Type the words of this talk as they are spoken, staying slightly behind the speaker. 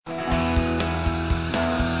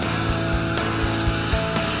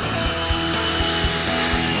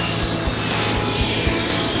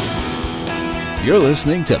You're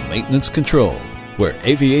listening to Maintenance Control, where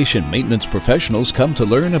aviation maintenance professionals come to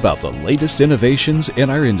learn about the latest innovations in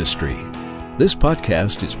our industry. This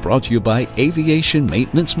podcast is brought to you by Aviation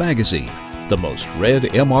Maintenance Magazine, the most read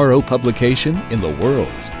MRO publication in the world.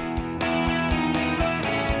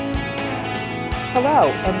 Hello,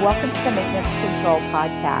 and welcome to the Maintenance Control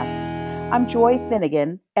Podcast. I'm Joy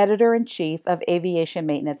Finnegan, Editor-in-Chief of Aviation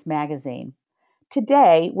Maintenance Magazine.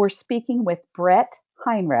 Today, we're speaking with Brett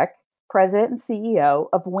Heinrich, President and CEO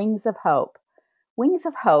of Wings of Hope. Wings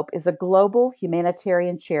of Hope is a global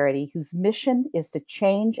humanitarian charity whose mission is to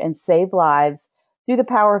change and save lives through the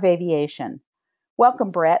power of aviation.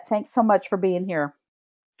 Welcome, Brett. Thanks so much for being here.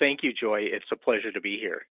 Thank you, Joy. It's a pleasure to be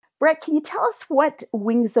here. Brett, can you tell us what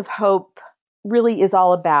Wings of Hope really is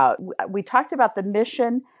all about? We talked about the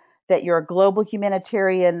mission, that you're a global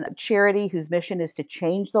humanitarian charity whose mission is to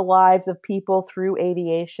change the lives of people through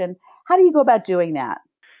aviation. How do you go about doing that?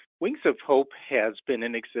 Wings of Hope has been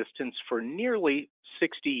in existence for nearly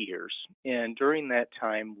 60 years, and during that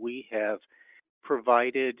time, we have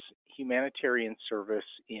provided humanitarian service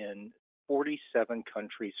in 47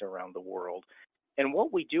 countries around the world. And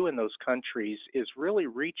what we do in those countries is really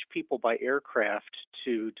reach people by aircraft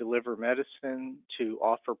to deliver medicine, to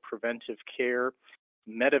offer preventive care,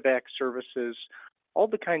 medevac services, all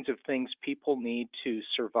the kinds of things people need to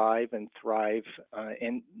survive and thrive,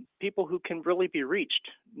 and people who can really be reached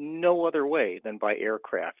no other way than by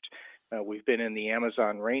aircraft. We've been in the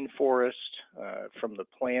Amazon rainforest, from the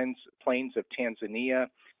plains of Tanzania,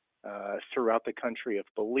 throughout the country of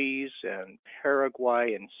Belize and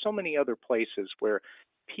Paraguay, and so many other places where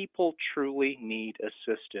people truly need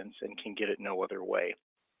assistance and can get it no other way.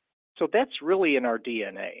 So that's really in our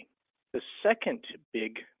DNA. The second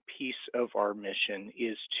big piece of our mission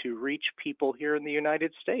is to reach people here in the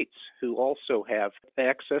United States who also have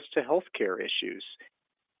access to healthcare issues.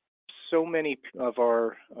 So many of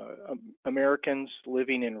our Americans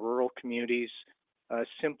living in rural communities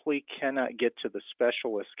simply cannot get to the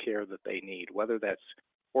specialist care that they need, whether that's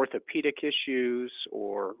orthopedic issues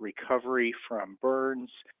or recovery from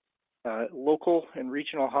burns. Local and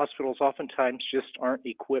regional hospitals oftentimes just aren't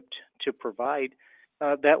equipped to provide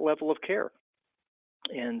that level of care.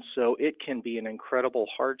 And so it can be an incredible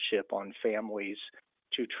hardship on families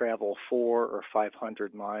to travel 400 or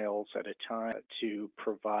 500 miles at a time to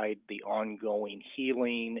provide the ongoing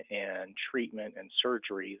healing and treatment and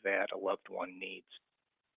surgery that a loved one needs.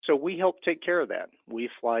 So we help take care of that. We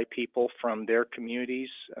fly people from their communities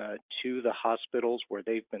to the hospitals where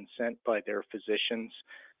they've been sent by their physicians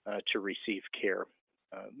to receive care.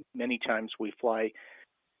 Many times we fly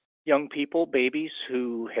young people, babies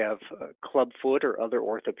who have clubfoot or other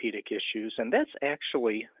orthopedic issues, and that's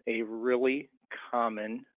actually a really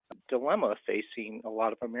common dilemma facing a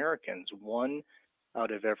lot of Americans. 1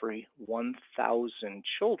 out of every 1,000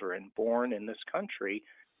 children born in this country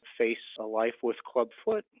face a life with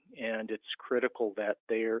clubfoot, and it's critical that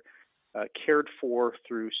they're cared for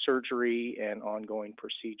through surgery and ongoing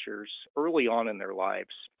procedures early on in their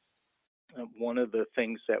lives. One of the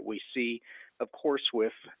things that we see, of course,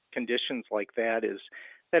 with conditions like that is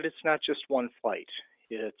that it's not just one flight.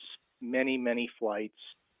 It's many, many flights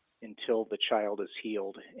until the child is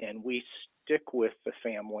healed. And we stick with the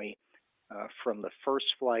family from the first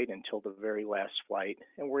flight until the very last flight.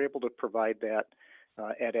 And we're able to provide that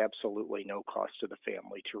at absolutely no cost to the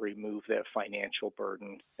family to remove that financial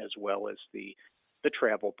burden as well as the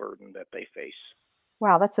travel burden that they face.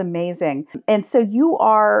 Wow, that's amazing. And so you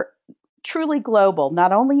are truly global,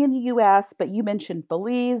 not only in the U.S., but you mentioned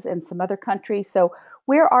Belize and some other countries. So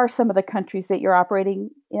where are some of the countries that you're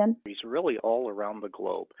operating in? It's really all around the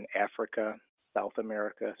globe, in Africa, South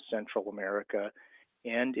America, Central America,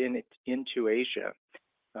 and into Asia.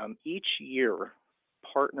 Each year,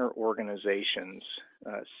 partner organizations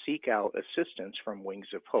seek out assistance from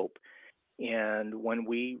Wings of Hope. And when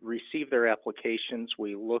we receive their applications,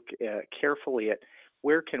 we look carefully at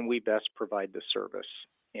where can we best provide the service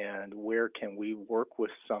and where can we work with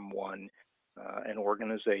someone, an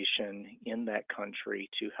organization in that country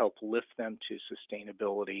to help lift them to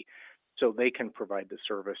sustainability so they can provide the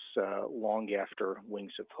service long after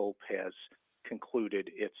Wings of Hope has concluded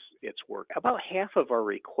its work. About half of our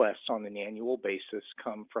requests on an annual basis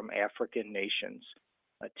come from African nations.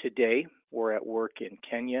 Today, we're at work in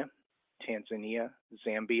Kenya, Tanzania,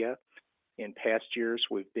 Zambia. In past years,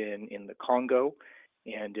 we've been in the Congo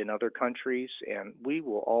and in other countries, and we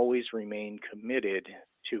will always remain committed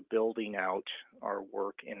to building out our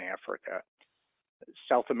work in Africa.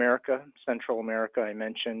 South America, Central America, I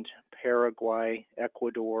mentioned, Paraguay,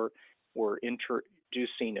 Ecuador. We're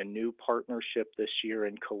introducing a new partnership this year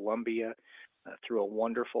in Colombia through a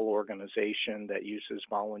wonderful organization that uses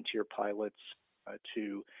volunteer pilots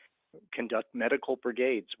to conduct medical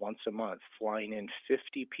brigades once a month, flying in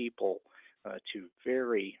 50 people to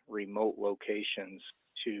very remote locations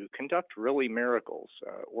to conduct really miracles,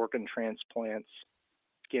 organ transplants,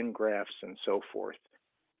 skin grafts, and so forth.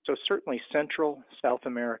 So certainly Central, South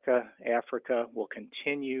America, Africa will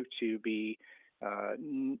continue to be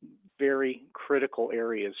very critical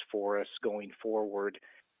areas for us going forward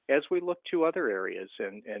as we look to other areas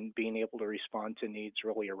and being able to respond to needs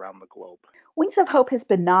really around the globe. Wings of Hope has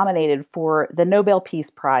been nominated for the Nobel Peace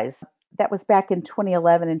Prize. That was back in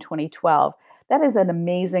 2011 and 2012. That is an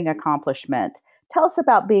amazing accomplishment. Tell us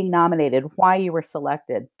about being nominated, why you were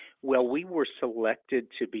selected. Well, we were selected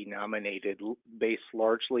to be nominated based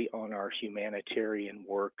largely on our humanitarian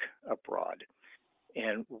work abroad.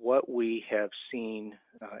 And what we have seen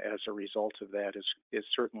as a result of that is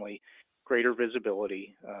certainly greater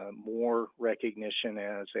visibility, more recognition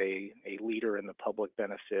as a leader in the public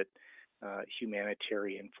benefit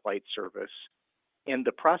humanitarian flight service. And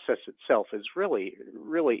the process itself is really,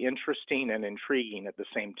 really interesting and intriguing at the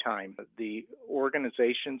same time. The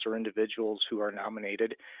organizations or individuals who are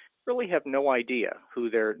nominated really have no idea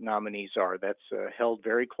who their nominees are. That's held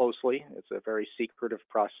very closely. It's a very secretive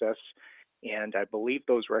process. And I believe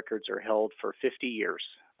those records are held for 50 years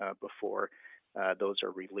before those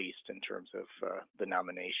are released in terms of the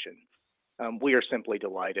nomination. We are simply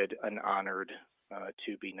delighted and honored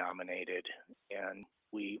to be nominated. And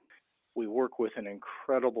we work with an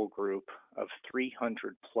incredible group of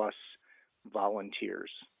 300 plus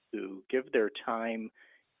volunteers who give their time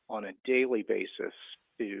on a daily basis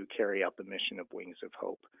to carry out the mission of Wings of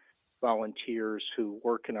Hope. Volunteers who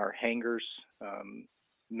work in our hangars.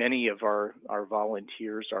 Many of our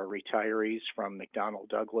volunteers are retirees from McDonnell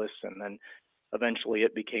Douglas, and then eventually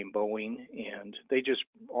it became Boeing, and they just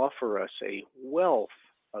offer us a wealth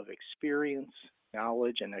of experience,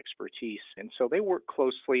 knowledge, and expertise. And so they work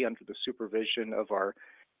closely under the supervision of our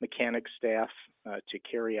mechanic staff to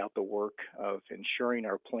carry out the work of ensuring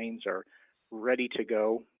our planes are ready to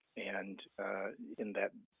go, and in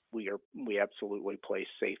that we absolutely place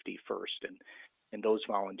safety first, and those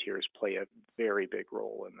volunteers play a very big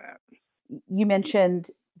role in that. You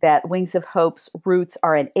mentioned that Wings of Hope's roots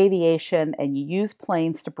are in aviation and you use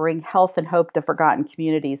planes to bring health and hope to forgotten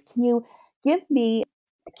communities. Can you give me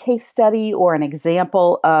a case study or an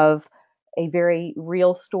example of a very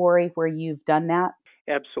real story where you've done that?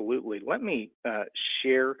 Absolutely. Let me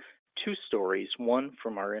share two stories, one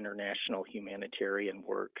from our international humanitarian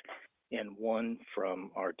work and one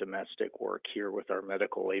from our domestic work here with our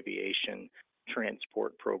medical aviation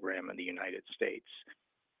transport program in the United States.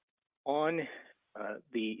 On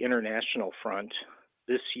the international front,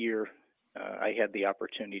 this year I had the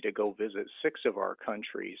opportunity to go visit 6 of our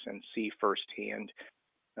countries and see firsthand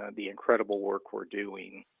the incredible work we're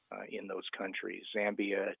doing in those countries: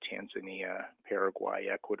 Zambia, Tanzania, Paraguay,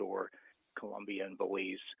 Ecuador, Colombia, and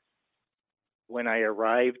Belize. When I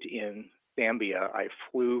arrived in Zambia, I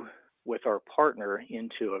flew with our partner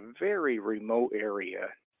into a very remote area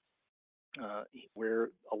where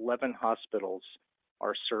 11 hospitals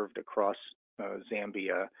are served across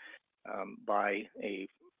Zambia by a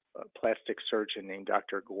plastic surgeon named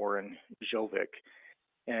Dr. Goran Jovic.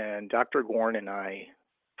 And Dr. Goran and I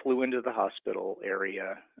flew into the hospital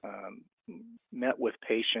area, met with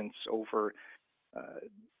patients over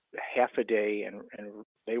half a day, and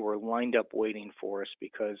they were lined up waiting for us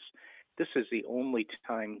because this is the only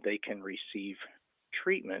time they can receive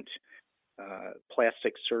treatment,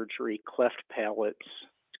 plastic surgery, cleft palates,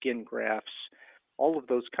 skin grafts, all of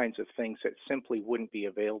those kinds of things that simply wouldn't be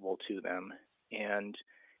available to them. And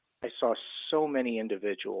I saw so many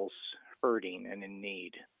individuals hurting and in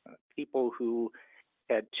need, people who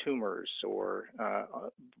had tumors or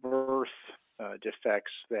birth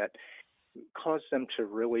defects that caused them to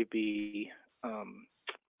really be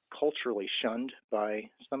culturally shunned by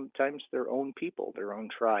sometimes their own people, their own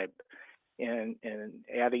tribe. And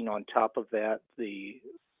adding on top of that, the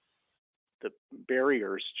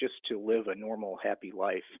barriers just to live a normal, happy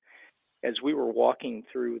life. As we were walking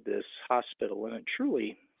through this hospital, and it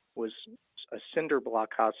truly was a cinder block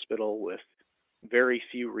hospital with very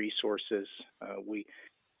few resources, we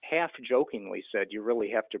half jokingly said, you really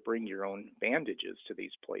have to bring your own bandages to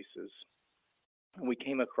these places. And we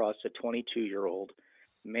came across a 22-year-old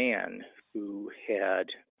man who had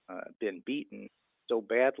been beaten so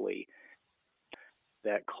badly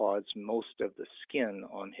that caused most of the skin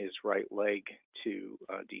on his right leg to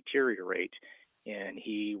deteriorate, and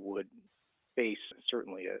he would face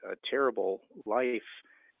certainly a terrible life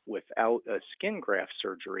without a skin graft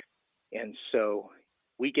surgery. And so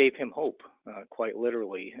we gave him hope, quite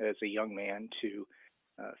literally, as a young man to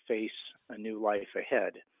face a new life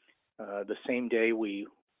ahead. The same day, we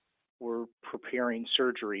were preparing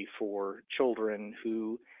surgery for children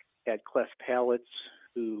who had cleft palates,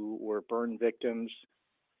 who were burn victims,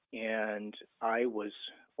 and I was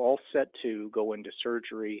all set to go into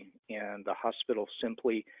surgery, and the hospital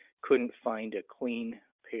simply couldn't find a clean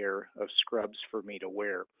pair of scrubs for me to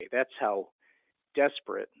wear. That's how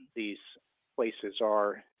desperate these places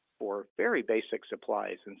are for very basic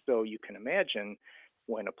supplies. And so you can imagine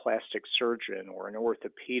when a plastic surgeon or an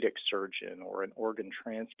orthopedic surgeon or an organ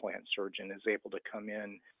transplant surgeon is able to come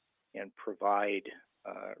in and provide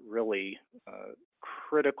really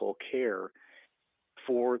critical care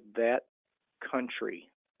for that country,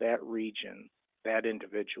 that region, that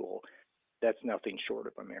individual, that's nothing short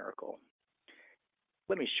of a miracle.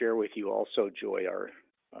 Let me share with you also, Joy,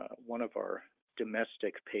 one of our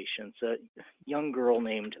domestic patients, a young girl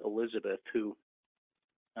named Elizabeth, who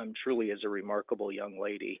truly is a remarkable young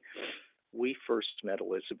lady. We first met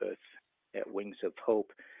Elizabeth at Wings of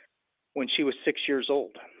Hope when she was 6 years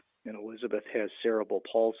old, and Elizabeth has cerebral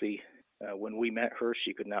palsy. When we met her,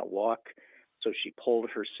 she could not walk, so she pulled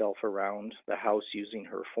herself around the house using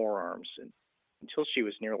her forearms until she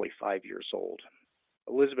was nearly 5 years old.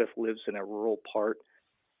 Elizabeth lives in a rural part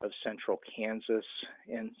of central Kansas,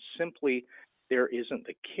 and simply there isn't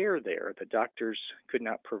the care there. The doctors could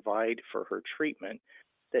not provide for her treatment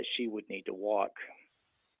that she would need to walk.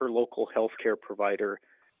 Her local healthcare provider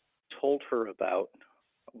told her about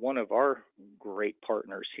one of our great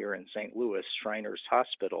partners here in St. Louis, Shriners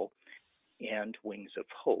Hospital and Wings of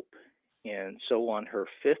Hope. And so on her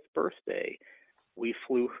 5th birthday, we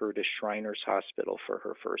flew her to Shriners Hospital for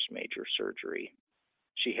her first major surgery.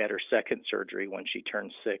 She had her second surgery when she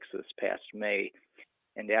turned 6 this past May.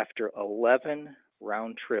 And after 11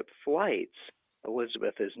 round-trip flights,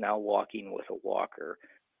 Elizabeth is now walking with a walker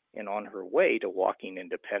and on her way to walking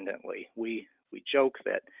independently. We joke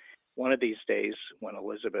that one of these days when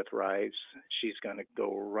Elizabeth arrives, she's going to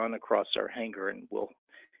go run across our hangar, and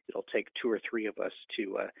it'll take 2 or 3 of us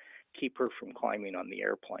to keep her from climbing on the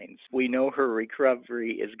airplanes. We know her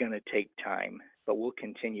recovery is going to take time, but we'll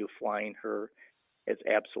continue flying her as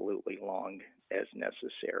absolutely long as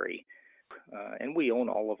necessary. And we own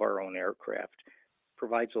all of our own aircraft.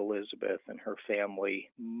 Provides Elizabeth and her family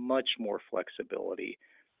much more flexibility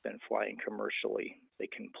than flying commercially. They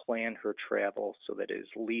can plan her travel so that it is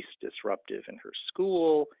least disruptive in her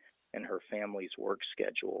school and her family's work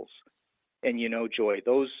schedules. And you know, Joy,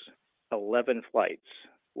 those 11 flights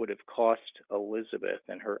would have cost Elizabeth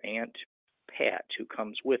and her Aunt Pat, who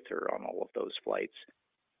comes with her on all of those flights,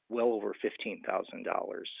 well over $15,000.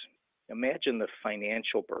 Imagine the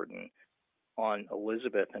financial burden on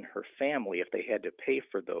Elizabeth and her family if they had to pay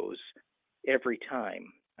for those every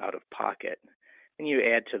time out of pocket. And you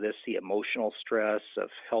add to this the emotional stress of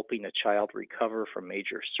helping a child recover from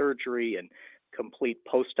major surgery and complete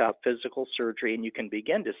post-op physical surgery, and you can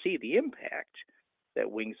begin to see the impact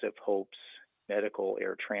that Wings of Hope's medical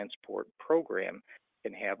air transport program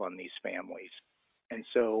can have on these families. And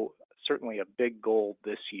so certainly a big goal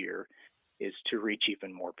this year is to reach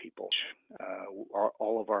even more people.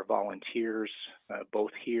 All of our volunteers, both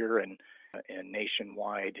here and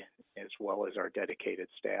nationwide, as well as our dedicated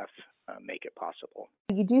staff, make it possible.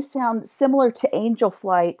 You do sound similar to Angel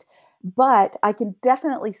Flight, but I can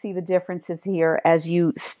definitely see the differences here as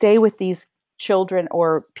you stay with these children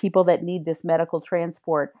or people that need this medical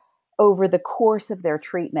transport over the course of their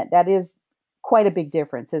treatment. That is quite a big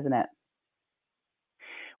difference, isn't it?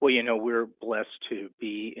 Well, you know, we're blessed to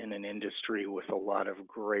be in an industry with a lot of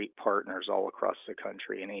great partners all across the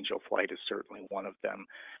country, and Angel Flight is certainly one of them.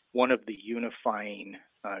 One of the unifying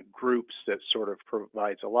groups that sort of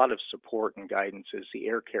provides a lot of support and guidance is the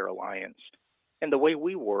Air Care Alliance. And the way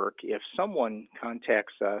we work, if someone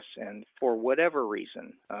contacts us and for whatever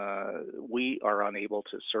reason we are unable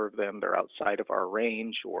to serve them, they're outside of our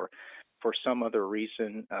range, or for some other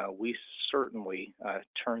reason, we certainly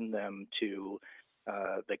turn them to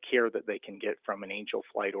the care that they can get from an Angel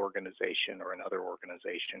Flight organization or another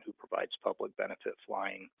organization who provides public benefit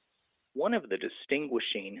flying. One of the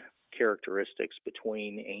distinguishing characteristics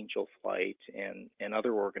between Angel Flight and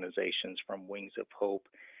other organizations from Wings of Hope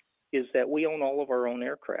is that we own all of our own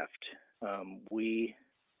aircraft. We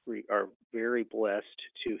are very blessed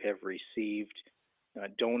to have received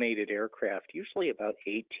donated aircraft, usually about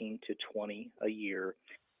 18 to 20 a year,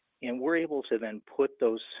 and we're able to then put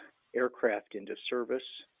those aircraft into service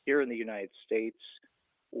here in the United States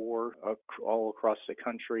or all across the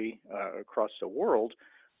country, across the world,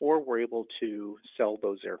 or we're able to sell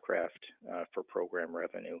those aircraft for program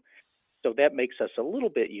revenue. So that makes us a little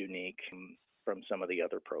bit unique from some of the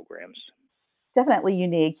other programs. Definitely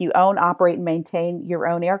unique. You own, operate, and maintain your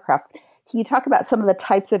own aircraft. Can you talk about some of the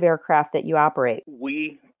types of aircraft that you operate?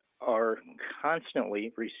 We are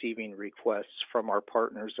constantly receiving requests from our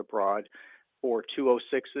partners abroad for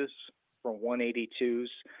 206s, for 182s.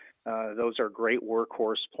 Those are great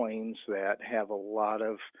workhorse planes that have a lot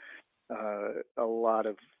of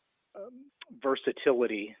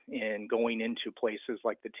versatility in going into places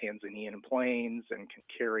like the Tanzanian plains and can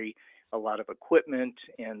carry a lot of equipment.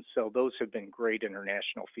 And so those have been great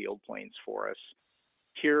international field planes for us.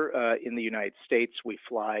 Here in the United States, we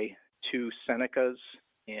fly two Senecas,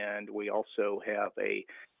 and we also have a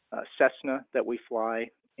Cessna that we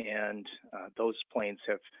fly, and those planes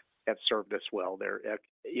have served us well. They're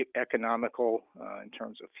economical in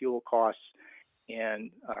terms of fuel costs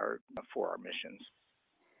and are for our missions.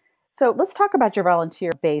 So let's talk about your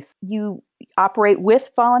volunteer base. You operate with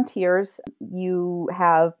volunteers. You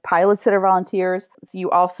have pilots that are volunteers. So you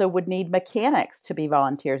also would need mechanics to be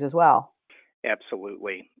volunteers as well.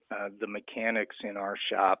 Absolutely. The mechanics in our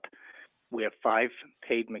shop, we have 5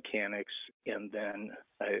 paid mechanics and then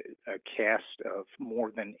a cast of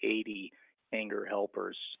more than 80 hangar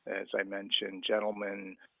helpers, as I mentioned,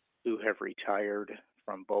 gentlemen who have retired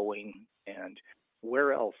from Boeing. And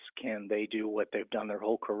where else can they do what they've done their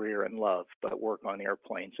whole career and love but work on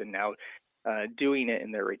airplanes, and now doing it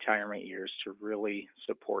in their retirement years to really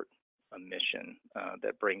support a mission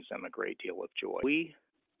that brings them a great deal of joy. We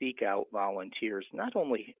seek out volunteers not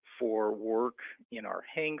only for work in our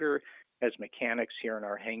hangar as mechanics here in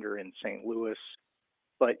our hangar in St. Louis,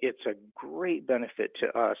 but it's a great benefit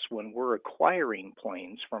to us when we're acquiring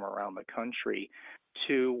planes from around the country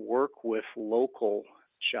to work with local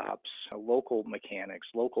shops, local mechanics,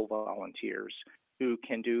 local volunteers who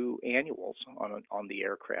can do annuals on the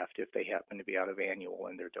aircraft if they happen to be out of annual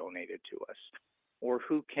and they're donated to us, or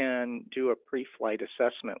who can do a pre-flight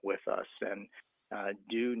assessment with us and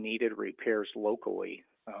do needed repairs locally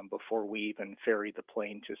before we even ferry the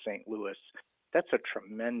plane to St. Louis. That's a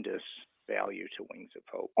tremendous value to Wings of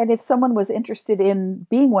Hope. And if someone was interested in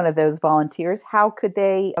being one of those volunteers, how could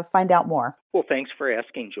they find out more? Well, thanks for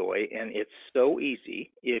asking, Joy. And it's so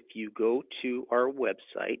easy. If you go to our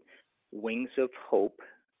website,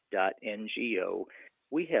 wingsofhope.ngo,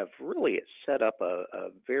 we have really set up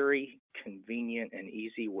a very convenient and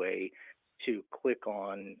easy way to click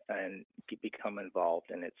on and become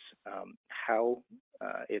involved. And it's how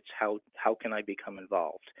can I become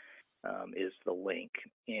involved? Is the link.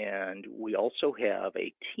 And we also have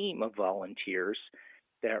a team of volunteers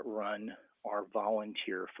that run our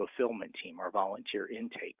volunteer fulfillment team, our volunteer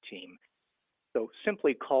intake team. So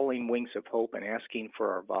simply calling Wings of Hope and asking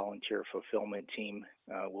for our volunteer fulfillment team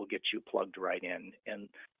will get you plugged right in. And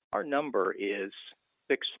our number is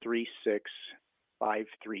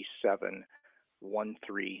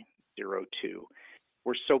 636-537-1302.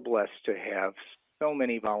 We're so blessed to have so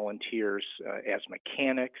many volunteers as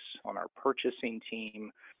mechanics on our purchasing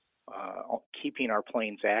team, keeping our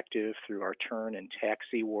planes active through our turn and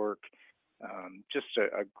taxi work. Just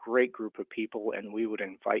a great group of people, and we would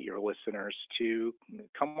invite your listeners to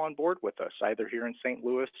come on board with us, either here in St.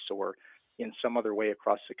 Louis or in some other way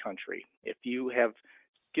across the country. If you have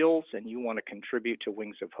skills and you want to contribute to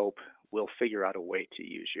Wings of Hope, we'll figure out a way to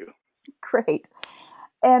use you. Great.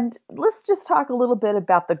 And let's just talk a little bit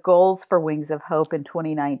about the goals for Wings of Hope in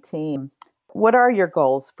 2019. What are your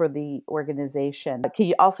goals for the organization? Can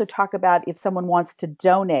you also talk about if someone wants to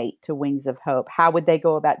donate to Wings of Hope, how would they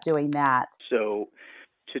go about doing that? So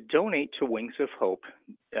to donate to Wings of Hope,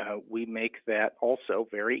 we make that also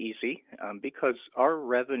very easy because our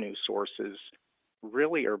revenue sources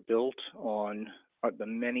really are built on the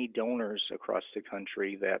many donors across the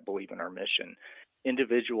country that believe in our mission.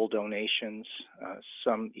 Individual donations,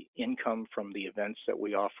 some income from the events that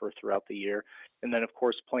we offer throughout the year, and then of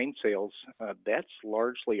course plane sales. That's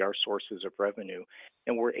largely our sources of revenue,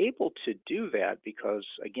 and we're able to do that because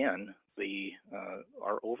again,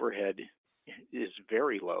 our overhead is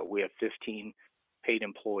very low. We have 15 paid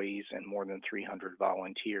employees and more than 300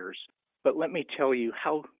 volunteers. But let me tell you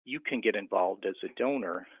how you can get involved as a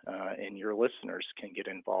donor, and your listeners can get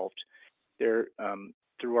involved. There,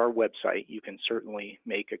 through our website, you can certainly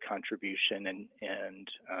make a contribution and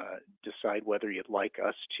decide whether you'd like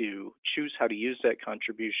us to choose how to use that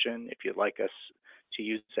contribution, if you'd like us to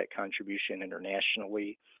use that contribution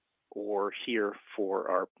internationally or here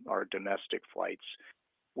for our domestic flights.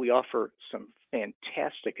 We offer some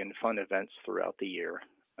fantastic and fun events throughout the year.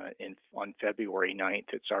 On February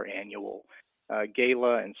 9th, it's our annual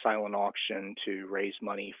gala and silent auction to raise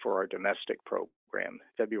money for our domestic program.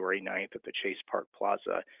 February 9th at the Chase Park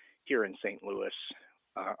Plaza here in St. Louis.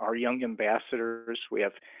 Our young ambassadors, we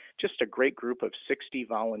have just a great group of 60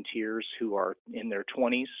 volunteers who are in their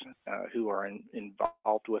 20s, who are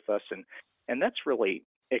involved with us. And that's really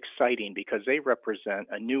exciting because they represent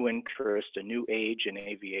a new interest, a new age in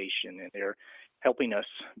aviation, and they're helping us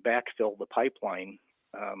backfill the pipeline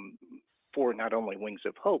for not only Wings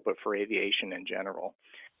of Hope, but for aviation in general.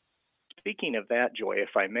 Speaking of that, Joy,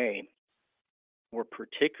 if I may, we're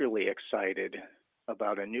particularly excited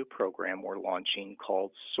about a new program we're launching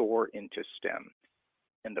called Soar into STEM.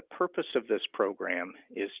 And the purpose of this program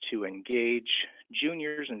is to engage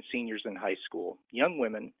juniors and seniors in high school, young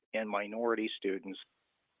women and minority students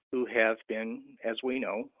who have been, as we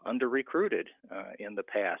know, under-recruited in the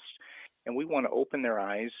past. And we want to open their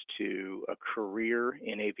eyes to a career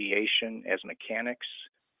in aviation as mechanics,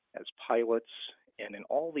 as pilots, and in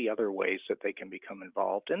all the other ways that they can become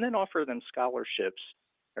involved, and then offer them scholarships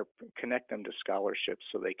or connect them to scholarships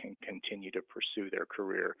so they can continue to pursue their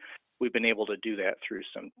career. We've been able to do that through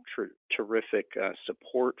some terrific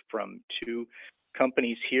support from two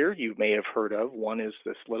companies here you may have heard of. One is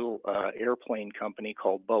this little airplane company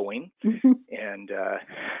called Boeing, and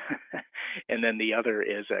then the other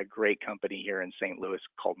is a great company here in St. Louis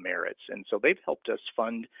called Merritts. And so they've helped us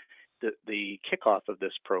fund the kickoff of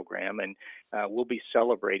this program, and we'll be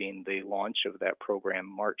celebrating the launch of that program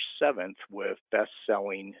March 7th with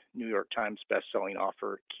New York Times best-selling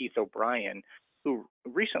author Keith O'Brien, who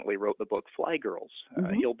recently wrote the book Fly Girls.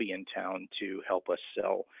 He'll be in town to help us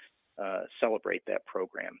celebrate that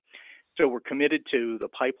program. So we're committed to the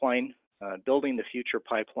pipeline, building the future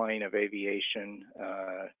pipeline of aviation,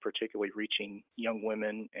 particularly reaching young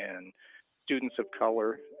women and students of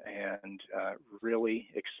color, and really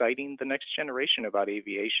exciting the next generation about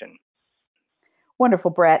aviation. Wonderful,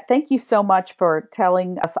 Brett. Thank you so much for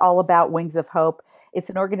telling us all about Wings of Hope. It's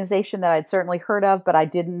an organization that I'd certainly heard of, but I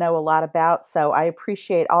didn't know a lot about. So I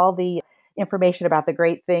appreciate all the information about the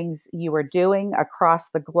great things you are doing across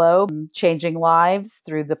the globe, changing lives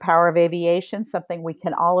through the power of aviation, something we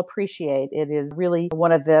can all appreciate. It is really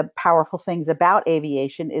one of the powerful things about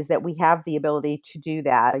aviation is that we have the ability to do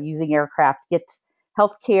that, using aircraft, get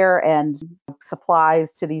healthcare and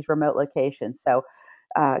supplies to these remote locations. So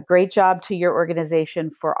great job to your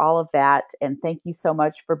organization for all of that. And thank you so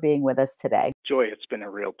much for being with us today. Joy, it's been a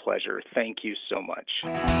real pleasure. Thank you so much.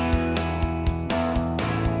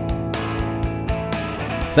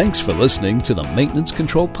 Thanks for listening to the Maintenance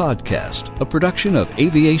Control Podcast, a production of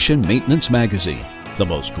Aviation Maintenance Magazine, the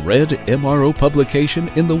most read MRO publication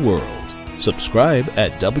in the world. Subscribe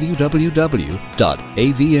at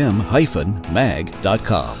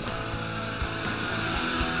www.avm-mag.com.